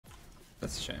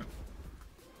That's a shame.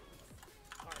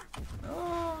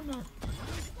 Oh no.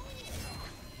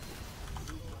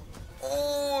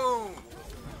 Oh!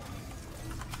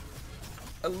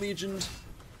 A legend.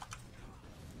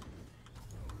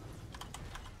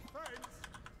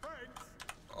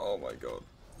 Oh my god.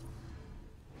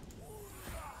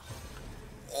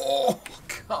 Oh,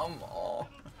 come on.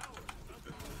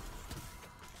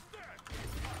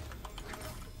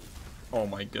 Oh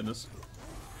my goodness.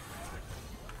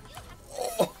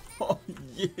 Oh,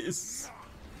 yes.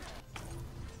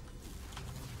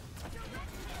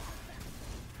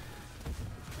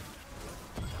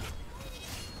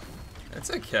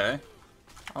 It's okay.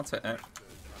 I'll take it.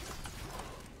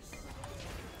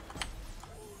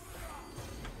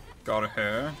 Got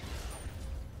her.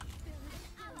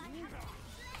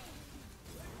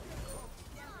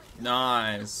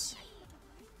 Nice.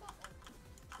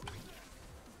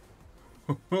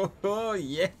 Oh,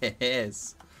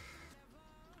 yes.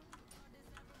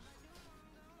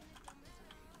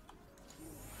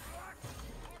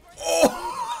 Oh.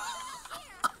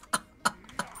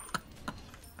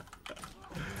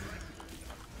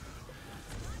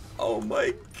 Oh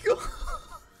my god.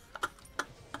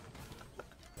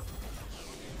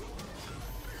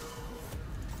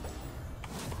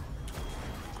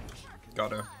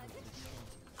 Got her.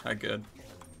 How good.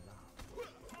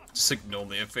 Just ignore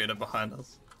the Athena behind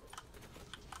us.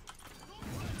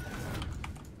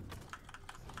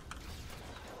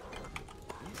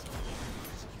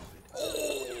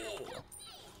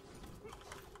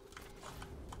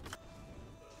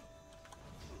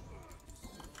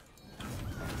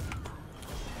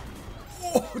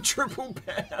 Oh, triple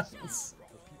bounce!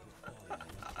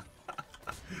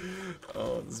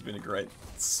 Oh, this has been a great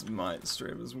Smite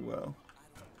stream as well.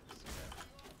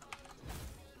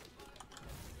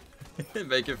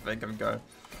 Make it think I'm going.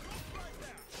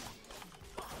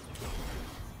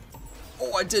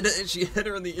 Oh, I did it, and she hit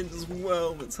her in the end as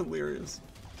well. That's hilarious.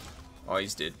 Oh,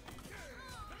 he's dead.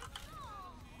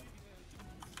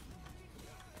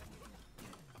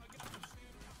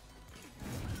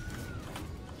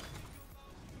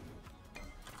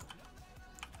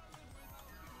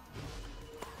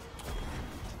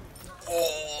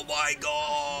 Oh my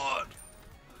god!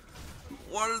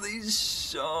 What are these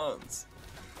shots?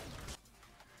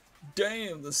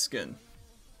 Damn, the skin.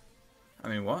 I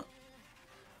mean, what?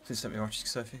 Please let me watch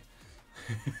Sophie.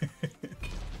 I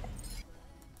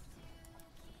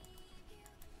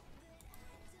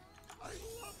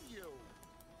love you.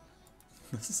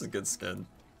 This is a good skin.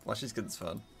 Flashy skin's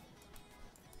fun.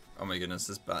 Oh my goodness,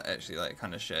 this bat actually like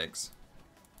kind of shags.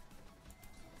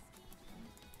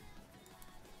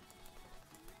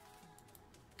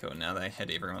 Cool, now they had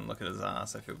everyone look at his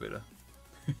ass, I feel better.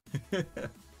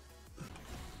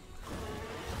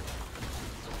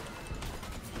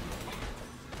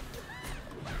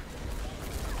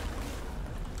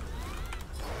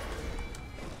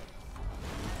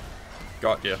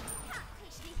 Got ya.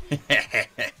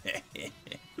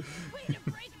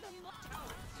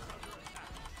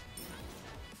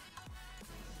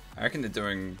 I reckon they're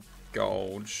doing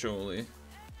gold, surely.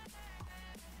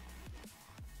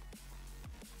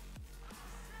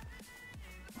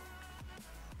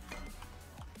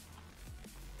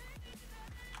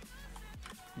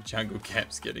 Jungle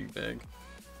cap's getting big.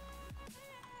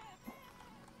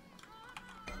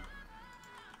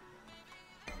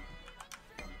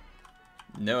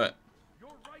 Knew it. Your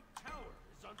right tower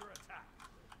is under attack.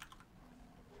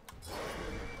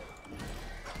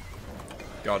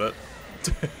 Got it.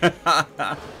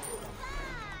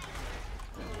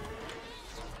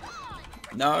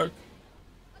 No.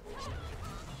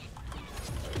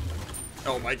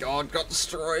 Oh my god, got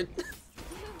destroyed.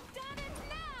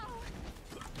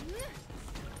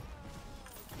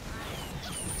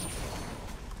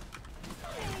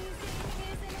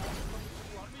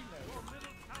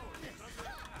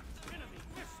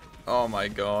 Oh my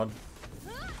god.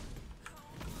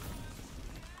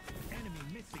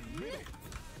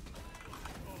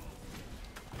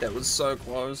 That was so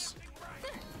close.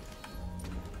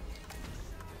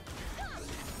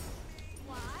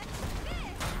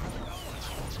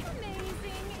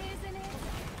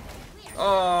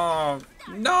 Oh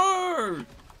no!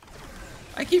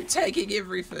 I keep taking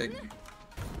everything.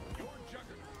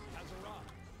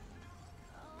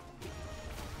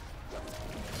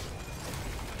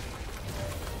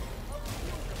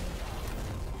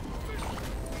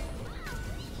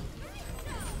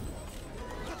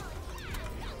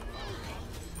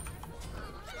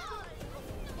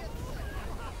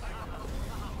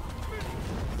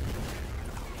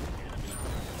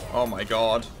 Oh my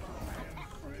god.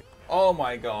 Oh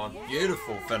my god.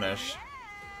 Beautiful finish.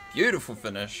 Beautiful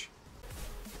finish.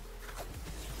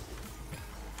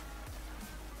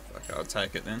 Fuck, I'll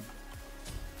take it then.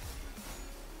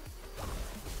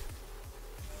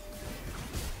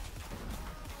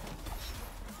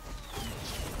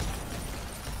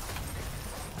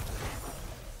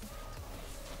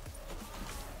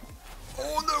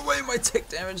 Oh, no way, my tick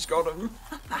damage got him.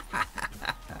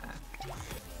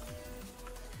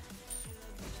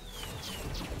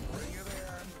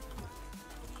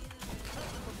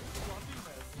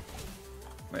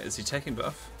 Wait, is he taking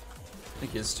buff? I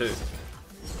think he is too.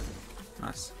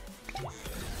 Nice.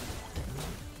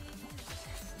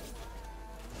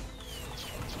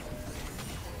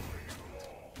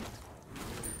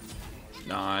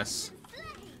 Nice.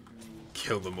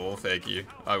 Kill them all, thank you.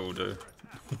 I will do.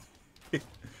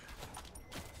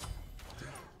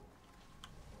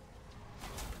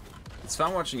 It's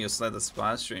fun watching your Slay the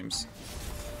Spire streams,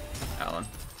 Alan.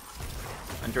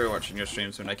 I enjoy watching your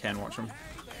streams when I can watch them.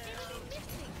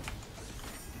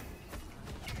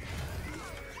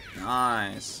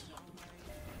 Nice.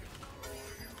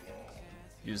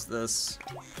 Use this.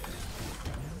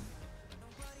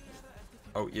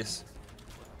 Oh, yes.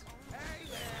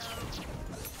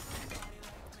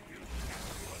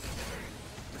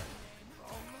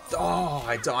 Oh,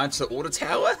 I died to the auto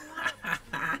tower?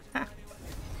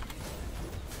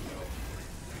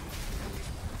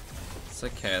 It's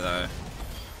okay though.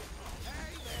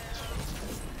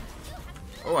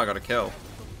 Oh, I got a kill.